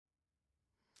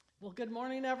Well, good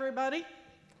morning, everybody.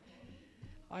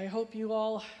 I hope you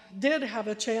all did have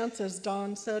a chance, as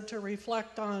Don said, to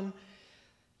reflect on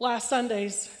last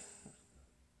Sunday's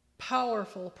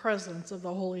powerful presence of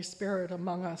the Holy Spirit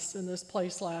among us in this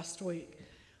place last week.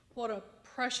 What a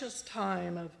precious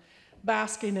time of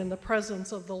basking in the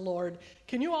presence of the Lord.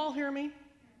 Can you all hear me?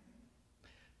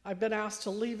 I've been asked to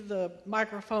leave the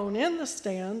microphone in the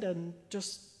stand and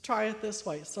just try it this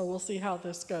way, so we'll see how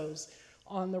this goes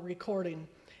on the recording.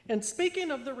 And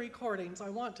speaking of the recordings, I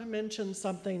want to mention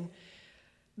something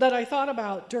that I thought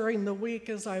about during the week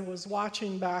as I was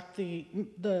watching back the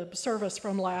service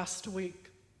from last week.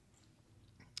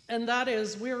 And that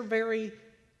is, we're very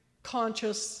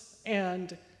conscious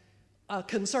and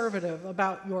conservative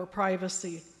about your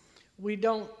privacy. We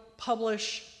don't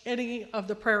publish any of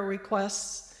the prayer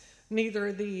requests,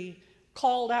 neither the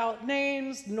called out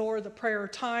names nor the prayer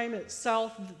time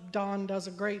itself. Don does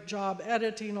a great job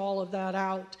editing all of that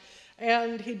out,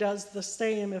 and he does the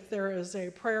same if there is a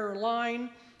prayer line,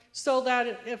 so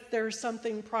that if there's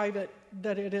something private,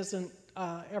 that it isn't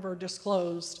ever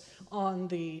disclosed on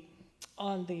the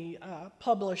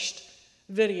published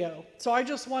video. So I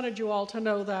just wanted you all to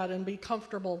know that and be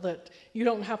comfortable that you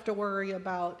don't have to worry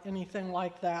about anything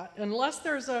like that. Unless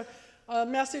there's a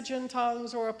message in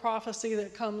tongues or a prophecy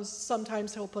that comes,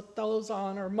 sometimes he'll put those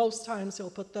on, or most times he'll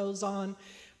put those on,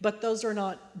 but those are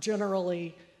not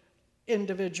generally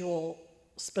individual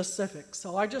specific.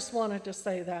 So I just wanted to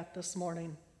say that this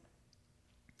morning.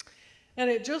 And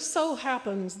it just so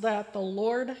happens that the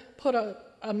Lord put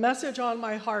a message on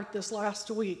my heart this last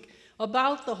week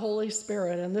about the Holy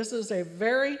Spirit, and this is a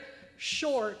very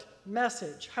short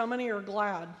message. How many are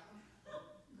glad?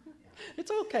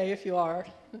 It's okay if you are.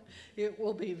 It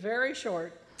will be very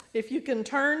short. If you can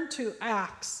turn to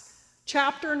Acts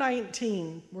chapter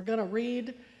 19, we're going to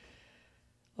read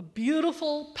a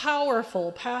beautiful,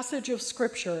 powerful passage of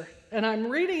Scripture. And I'm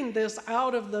reading this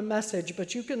out of the Message,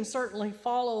 but you can certainly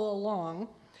follow along.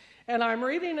 And I'm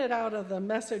reading it out of the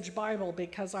Message Bible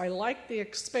because I like the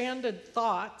expanded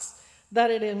thoughts that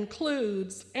it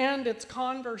includes and its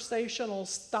conversational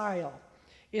style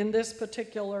in this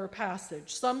particular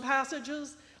passage. Some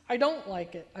passages, I don't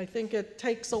like it. I think it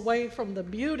takes away from the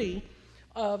beauty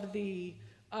of the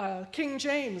King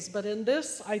James, but in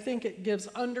this, I think it gives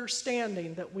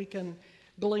understanding that we can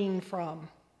glean from.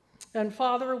 And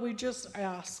Father, we just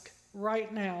ask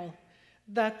right now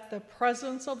that the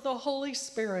presence of the Holy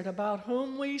Spirit, about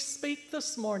whom we speak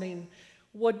this morning,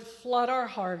 would flood our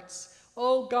hearts.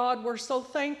 Oh God, we're so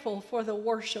thankful for the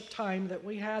worship time that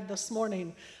we had this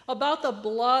morning about the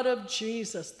blood of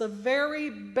Jesus, the very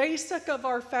basic of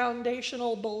our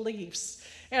foundational beliefs.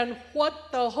 And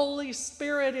what the Holy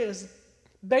Spirit is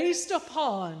based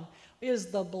upon is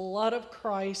the blood of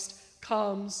Christ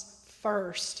comes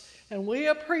first. And we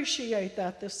appreciate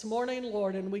that this morning,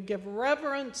 Lord, and we give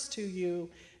reverence to you.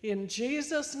 In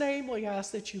Jesus' name, we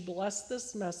ask that you bless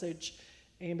this message.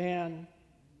 Amen.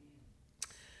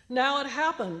 Now it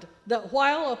happened that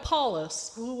while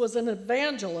Apollos, who was an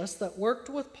evangelist that worked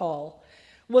with Paul,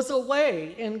 was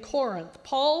away in Corinth,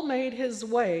 Paul made his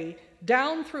way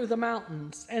down through the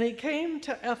mountains, and he came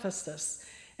to Ephesus,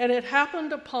 and he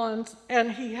happened upon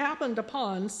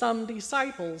some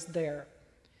disciples there.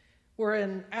 We're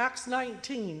in Acts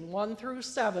 19, 1 through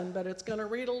 7, but it's going to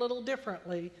read a little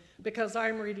differently because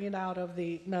I'm reading out of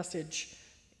the Message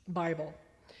Bible.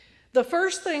 The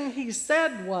first thing he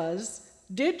said was,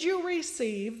 "Did you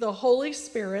receive the Holy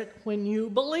Spirit when you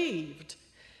believed?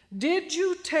 Did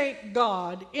you take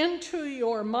God into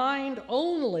your mind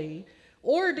only,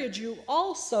 or did you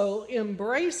also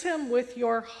embrace him with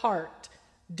your heart?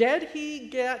 Did he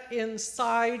get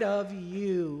inside of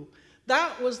you?"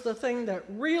 That was the thing that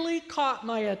really caught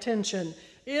my attention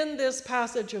in this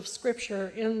passage of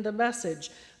Scripture in the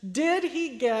Message. Did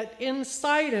he get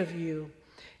inside of you?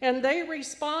 And they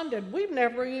responded, "We've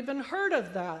never even heard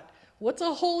of that. What's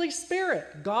a Holy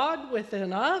Spirit? God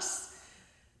within us?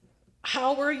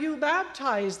 How were you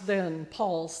baptized then?"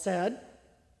 Paul said.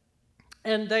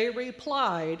 And they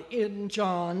replied, "In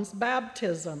John's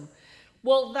baptism."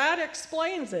 "Well, that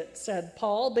explains it," said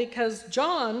Paul, "because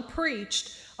John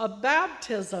preached a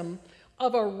baptism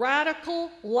of a radical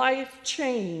life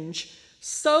change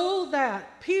so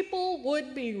that people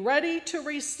would be ready to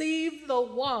receive the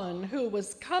one who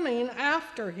was coming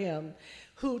after him,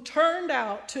 who turned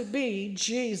out to be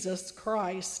Jesus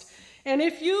Christ. And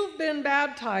if you've been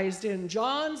baptized in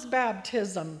John's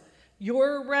baptism,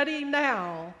 you're ready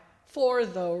now for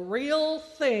the real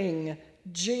thing,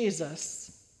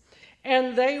 Jesus."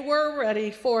 And they were ready,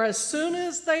 for as soon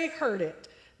as they heard it,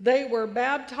 They were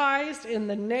baptized in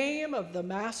the name of the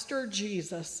Master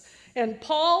Jesus. And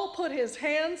Paul put his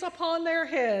hands upon their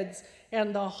heads,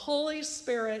 and the Holy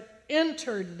Spirit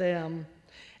entered them.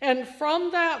 And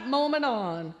from that moment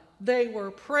on, they were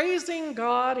praising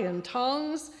God in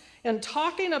tongues and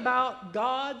talking about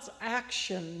God's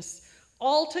actions.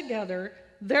 Altogether,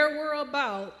 there were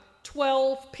about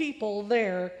 12 people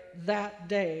there that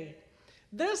day.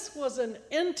 This was an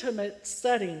intimate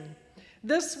setting.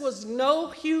 This was no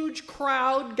huge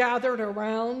crowd gathered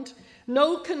around,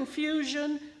 no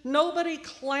confusion, nobody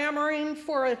clamoring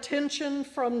for attention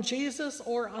from Jesus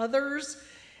or others,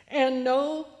 and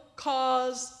no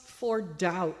cause for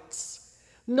doubts.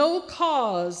 No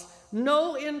cause,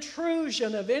 no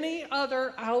intrusion of any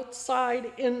other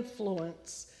outside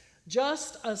influence.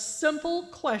 Just a simple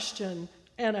question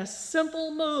and a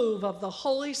simple move of the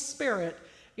Holy Spirit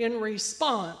in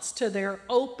response to their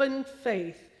open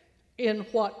faith in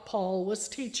what Paul was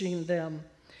teaching them.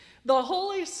 The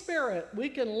Holy Spirit, we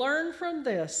can learn from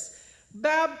this.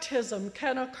 Baptism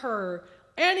can occur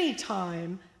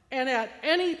anytime and at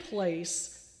any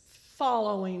place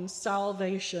following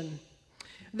salvation.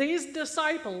 These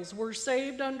disciples were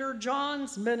saved under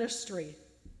John's ministry.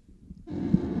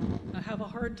 I have a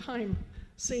hard time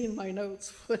seeing my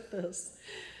notes with this.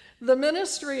 The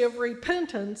ministry of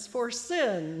repentance for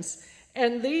sins,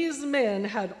 and these men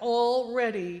had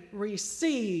already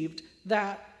received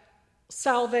that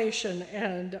salvation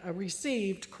and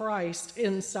received Christ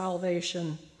in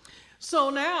salvation. So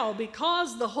now,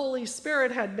 because the Holy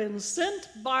Spirit had been sent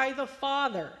by the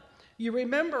Father, you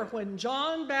remember when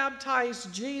John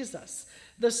baptized Jesus,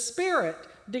 the Spirit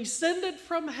descended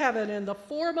from heaven in the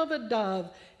form of a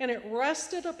dove, and it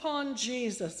rested upon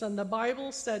Jesus, and the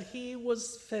Bible said he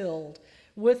was filled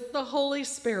with the Holy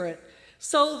Spirit,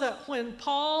 so that when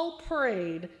Paul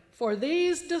prayed for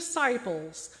these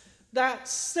disciples, that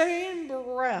same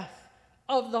breath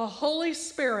of the Holy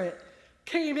Spirit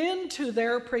came into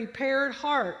their prepared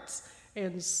hearts,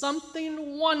 and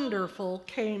something wonderful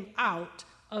came out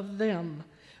of them.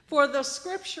 For the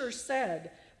scripture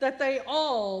said that they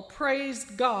all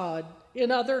praised God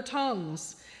in other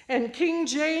tongues, and King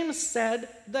James said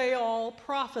they all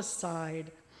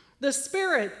prophesied. The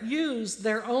Spirit used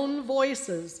their own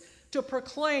voices to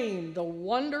proclaim the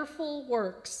wonderful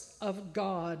works of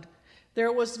God.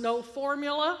 There was no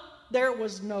formula, there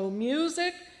was no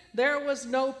music, there was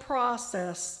no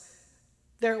process.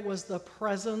 There was the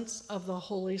presence of the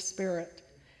Holy Spirit.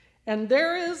 And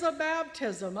there is a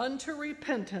baptism unto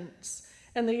repentance,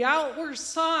 and the outward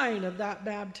sign of that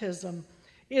baptism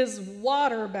is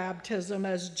water baptism,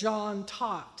 as John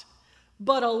taught.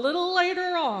 But a little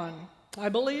later on, I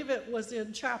believe it was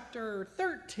in chapter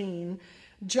 13,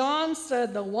 John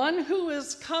said, "The one who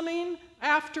is coming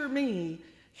after me,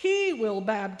 he will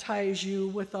baptize you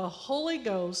with the Holy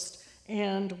Ghost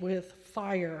and with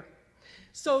fire."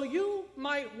 So you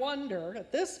might wonder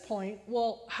at this point,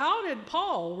 well, how did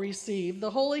Paul receive the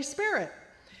Holy Spirit?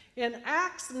 In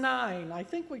Acts 9, I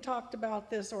think we talked about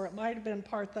this, or it might have been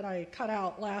part that I cut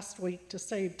out last week to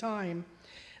save time,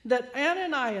 that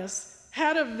Ananias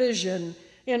had a vision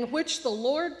in which the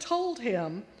Lord told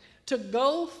him to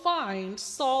go find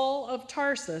Saul of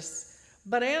Tarsus.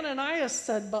 But Ananias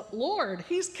said, "But Lord,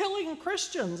 he's killing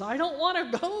Christians. I don't want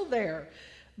to go there."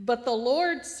 But the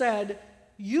Lord said,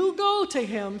 "You go to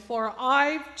him, for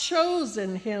I've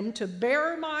chosen him to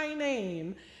bear my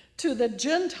name to the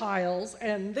Gentiles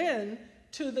and then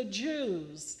to the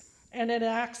Jews." And in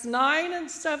Acts 9 and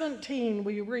 17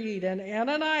 we read, "And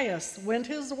Ananias went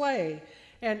his way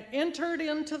and entered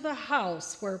into the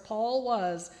house where Paul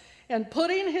was, and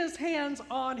putting his hands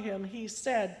on him, he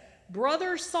said,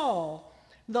 'Brother Saul,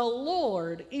 the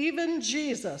Lord, even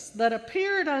Jesus, that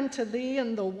appeared unto thee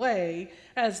in the way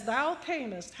as thou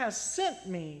camest, has sent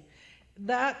me,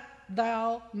 that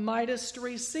thou mightest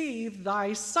receive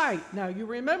thy sight.'" Now you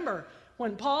remember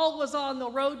when Paul was on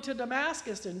the road to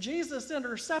Damascus and Jesus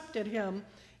intercepted him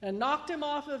and knocked him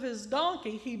off of his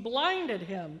donkey, he blinded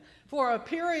him for a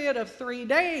period of 3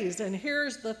 days. And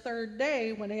here's the third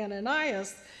day when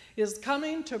Ananias is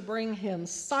coming to bring him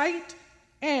sight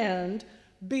and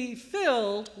be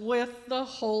filled with the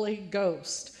Holy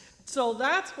Ghost. So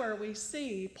that's where we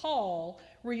see Paul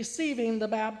receiving the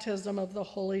baptism of the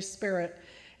Holy Spirit.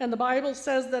 And the Bible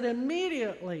says that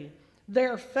immediately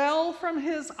there fell from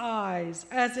his eyes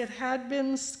as it had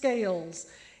been scales,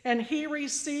 and he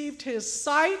received his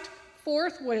sight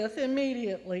forthwith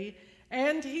immediately,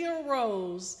 and he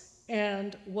arose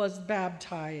and was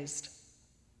baptized.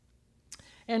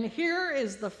 And here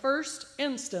is the first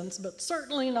instance, but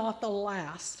certainly not the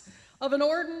last, of an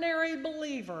ordinary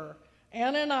believer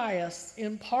Ananias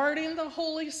imparting the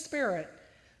Holy Spirit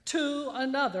to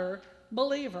another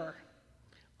believer.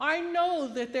 I know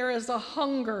that there is a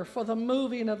hunger for the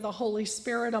moving of the Holy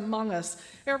Spirit among us.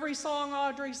 Every song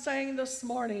Audrey sang this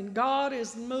morning, God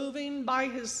is moving by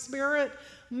his Spirit.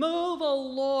 Move, O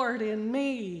Lord, in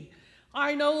me.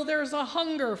 I know there's a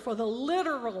hunger for the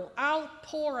literal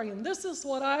outpouring. This is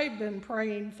what I've been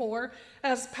praying for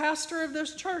as pastor of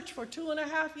this church for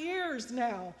 2.5 years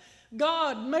now.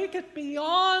 God, make it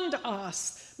beyond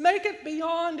us. Make it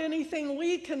beyond anything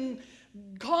we can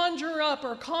conjure up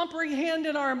or comprehend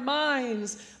in our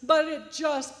minds, but it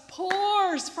just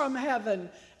pours from heaven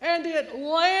and it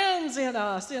lands in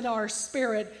us, in our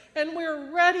spirit, and we're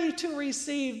ready to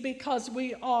receive because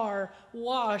we are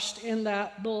washed in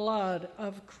that blood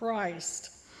of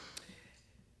Christ.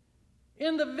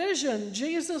 In the vision,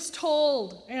 Jesus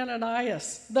told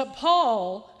Ananias that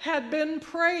Paul had been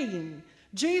praying.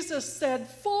 Jesus said,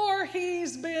 for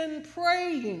he's been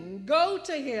praying, go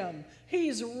to him.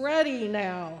 He's ready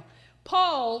now.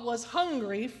 Paul was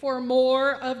hungry for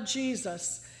more of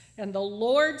Jesus, and the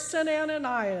Lord sent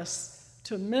Ananias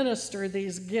to minister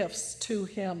these gifts to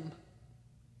him.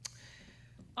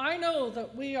 I know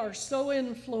that we are so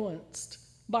influenced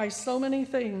by so many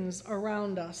things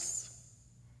around us.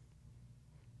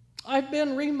 I've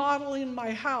been remodeling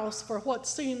my house for what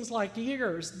seems like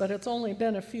years, but it's only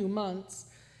been a few months.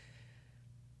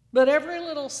 But every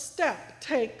little step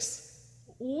takes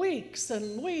weeks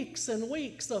and weeks and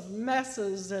weeks of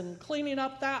messes and cleaning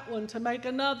up that one to make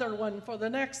another one for the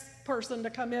next person to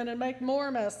come in and make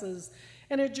more messes.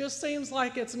 And it just seems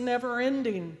like it's never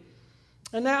ending.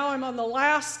 And now I'm on the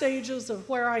last stages of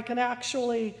where I can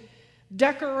actually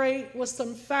decorate with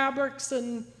some fabrics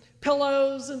and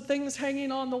pillows and things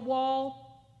hanging on the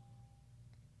wall.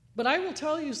 But I will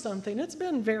tell you something, it's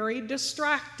been very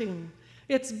distracting.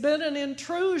 It's been an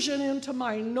intrusion into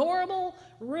my normal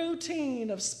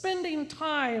routine of spending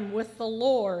time with the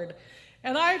Lord.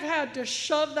 And I've had to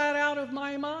shove that out of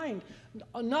my mind.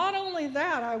 Not only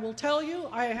that, I will tell you,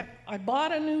 I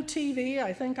bought a new TV.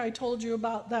 I think I told you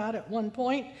about that at one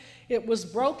point. It was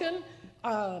broken.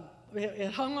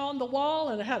 It hung on the wall,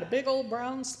 and it had a big old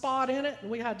brown spot in it, and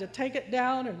we had to take it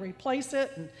down and replace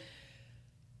it. And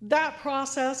that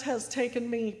process has taken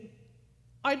me,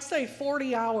 I'd say,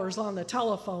 40 hours on the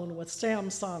telephone with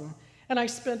Samsung. And I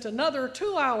spent another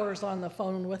 2 hours on the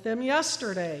phone with them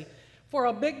yesterday. For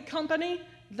a big company,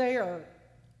 they are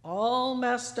all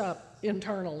messed up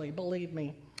internally, believe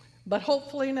me. But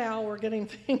hopefully now we're getting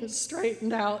things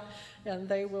straightened out, and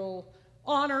they will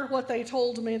honor what they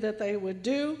told me that they would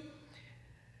do.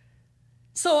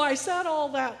 So I said all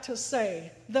that to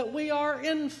say that we are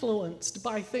influenced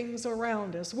by things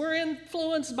around us. We're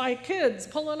influenced by kids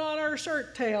pulling on our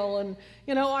shirt tail and,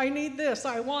 I need this,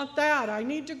 I want that, I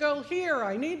need to go here,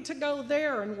 I need to go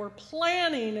there, and we're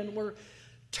planning and we're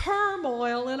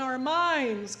turmoil in our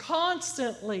minds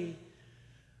constantly.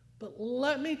 But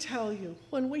let me tell you,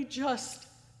 when we just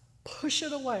push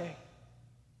it away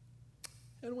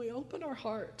and we open our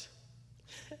heart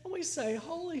and we say,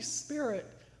 Holy Spirit,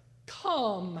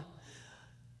 come,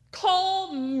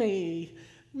 calm me,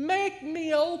 make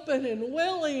me open and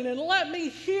willing, and let me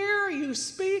hear you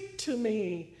speak to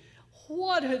me.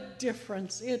 What a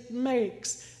difference it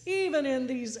makes, even in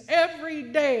these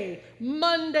everyday,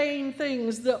 mundane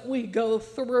things that we go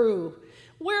through.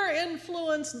 We're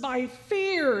influenced by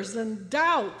fears and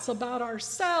doubts about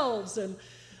ourselves, and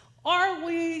are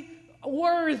we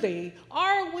worthy?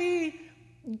 Are we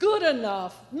good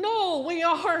enough? No, we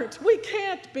aren't. We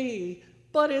can't be.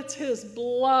 But it's his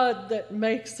blood that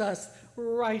makes us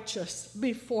righteous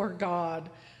before God.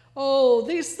 Oh,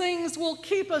 these things will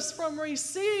keep us from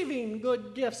receiving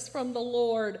good gifts from the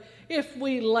Lord if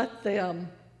we let them.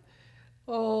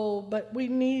 Oh, but we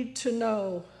need to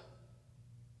know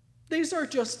these are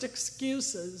just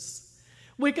excuses.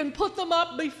 We can put them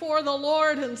up before the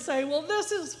Lord and say, well,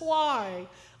 this is why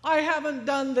I haven't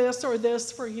done this or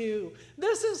this for you.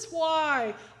 This is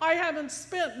why I haven't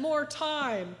spent more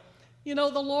time. The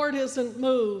Lord isn't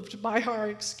moved by our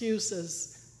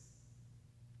excuses.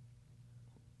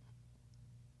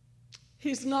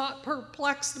 He's not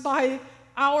perplexed by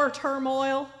our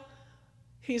turmoil.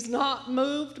 He's not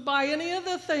moved by any of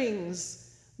the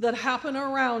things that happen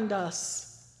around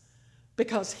us,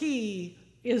 because he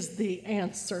is the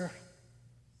answer.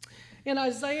 In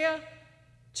Isaiah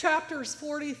chapters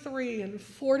 43 and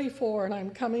 44, and I'm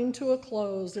coming to a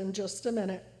close in just a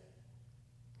minute,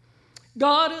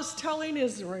 God is telling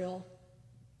Israel,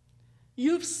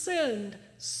 you've sinned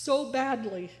so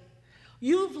badly.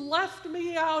 You've left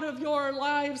me out of your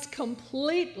lives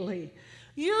completely.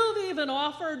 You've even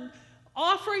offered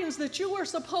offerings that you were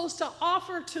supposed to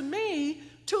offer to me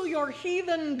to your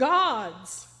heathen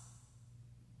gods.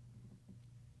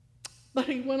 But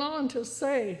he went on to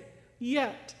say,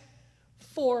 yet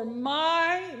for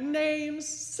my name's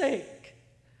sake,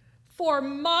 for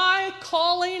my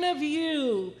calling of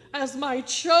you as my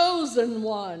chosen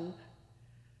one,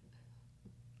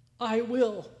 I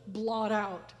will blot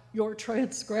out your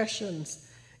transgressions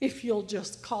if you'll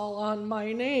just call on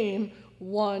my name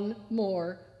one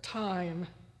more time.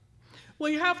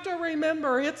 We have to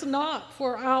remember it's not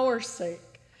for our sake.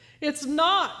 It's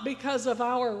not because of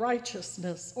our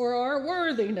righteousness or our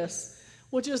worthiness,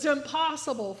 which is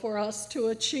impossible for us to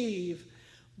achieve,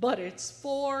 but it's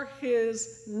for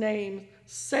his name's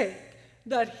sake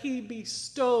that he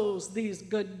bestows these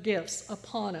good gifts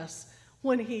upon us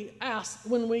when we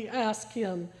ask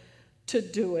him to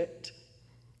do it.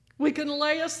 We can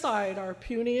lay aside our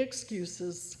puny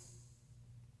excuses,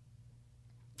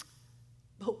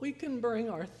 but we can bring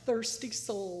our thirsty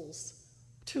souls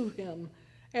to him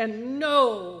and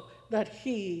know that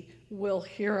he will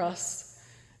hear us.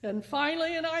 And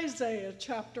finally, in Isaiah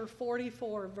chapter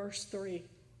 44, verse 3,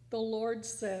 the Lord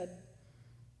said,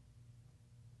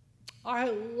 I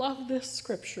love this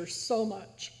scripture so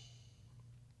much.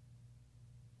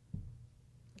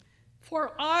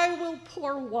 For I will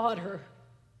pour water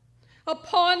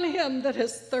upon him that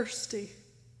is thirsty,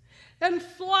 and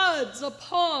floods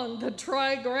upon the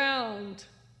dry ground.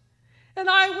 And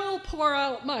I will pour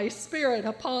out my spirit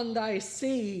upon thy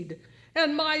seed,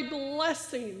 and my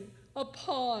blessing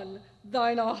upon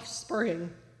thine offspring.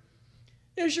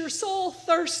 Is your soul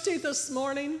thirsty this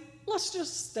morning? Let's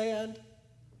just stand.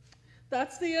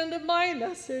 That's the end of my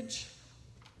message.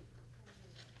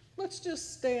 Let's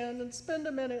just stand and spend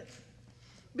a minute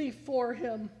before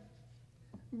him,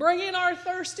 bringing our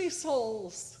thirsty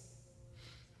souls,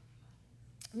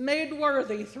 made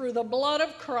worthy through the blood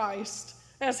of Christ,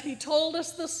 as he told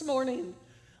us this morning.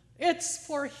 It's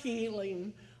for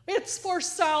healing. It's for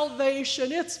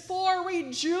salvation. It's for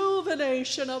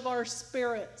rejuvenation of our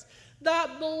spirits.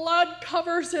 That blood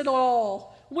covers it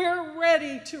all. We're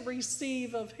ready to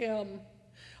receive of him.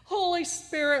 Holy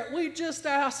Spirit, we just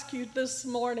ask you this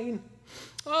morning,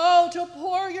 to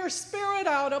pour your spirit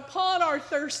out upon our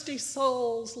thirsty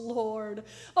souls, Lord,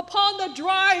 upon the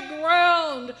dry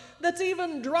ground that's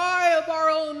even dry of our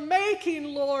own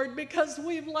making, Lord, because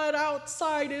we've let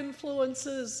outside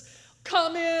influences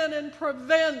come in and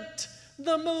prevent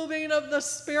the moving of the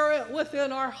Spirit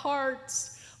within our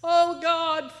hearts. Oh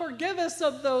God, forgive us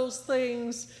of those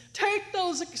things. Take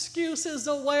those excuses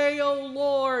away, oh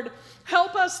Lord.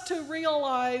 Help us to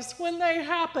realize when they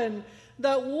happen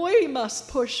that we must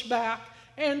push back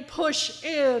and push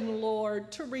in,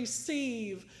 Lord, to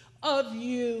receive of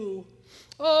you.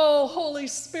 Oh, Holy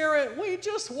Spirit, we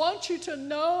just want you to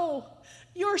know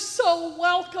you're so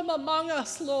welcome among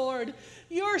us, Lord.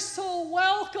 You're so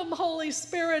welcome, Holy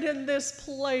Spirit, in this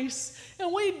place.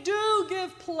 And we do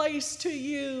give place to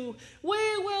you.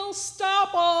 We will stop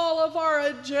all of our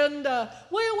agenda.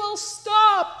 We will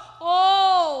stop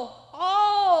all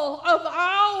of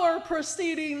our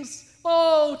proceedings,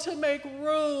 to make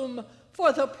room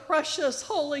for the precious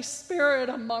Holy Spirit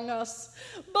among us,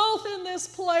 both in this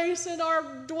place, in our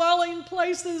dwelling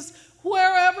places,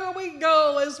 wherever we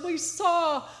go, as we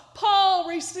saw Paul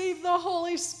receive the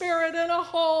Holy Spirit in a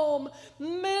home.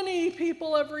 Many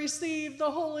people have received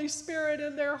the Holy Spirit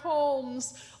in their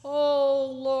homes.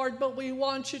 Oh, Lord, but we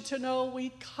want you to know we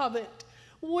covet.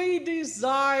 We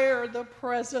desire the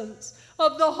presence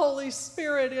of the Holy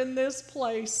Spirit in this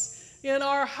place, in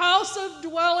our house of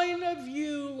dwelling of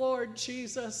you, Lord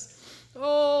Jesus.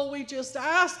 Oh, we just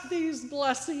ask these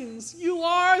blessings. You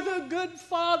are the good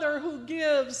Father who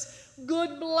gives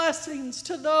good blessings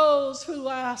to those who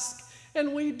ask.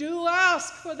 And we do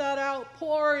ask for that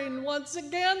outpouring once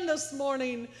again this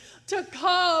morning to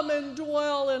come and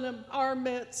dwell in our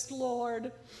midst,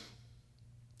 Lord.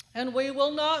 And we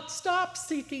will not stop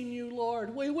seeking you,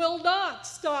 Lord. We will not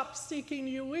stop seeking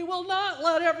you. We will not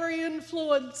let every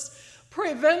influence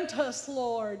prevent us,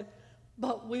 Lord.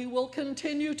 But we will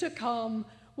continue to come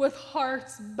with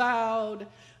hearts bowed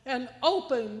and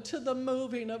open to the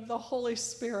moving of the Holy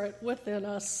Spirit within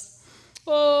us.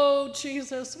 Oh,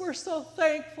 Jesus, we're so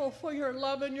thankful for your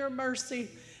love and your mercy.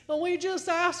 And we just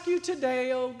ask you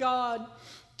today, oh God,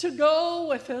 to go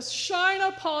with us. Shine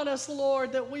upon us,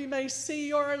 Lord, that we may see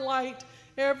your light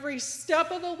every step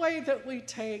of the way that we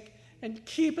take, and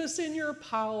keep us in your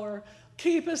power.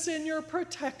 Keep us in your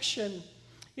protection.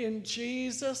 In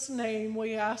Jesus' name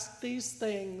we ask these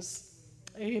things.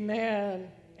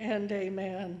 Amen and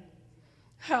amen.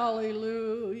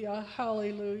 Hallelujah,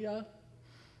 hallelujah.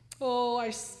 Oh, I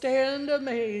stand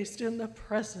amazed in the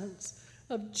presence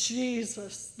of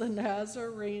Jesus the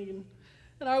Nazarene.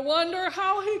 And I wonder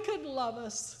how he could love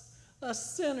us, a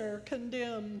sinner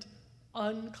condemned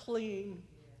unclean.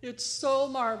 It's so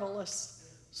marvelous,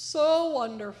 so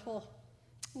wonderful.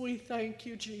 We thank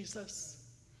you, Jesus.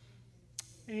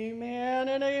 Amen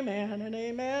and amen and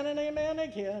amen and amen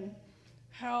again.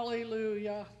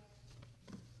 Hallelujah.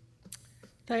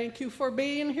 Thank you for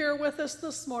being here with us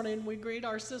this morning. We greet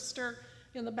our sister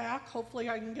in the back. Hopefully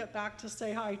I can get back to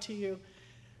say hi to you.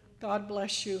 God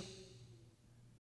bless you.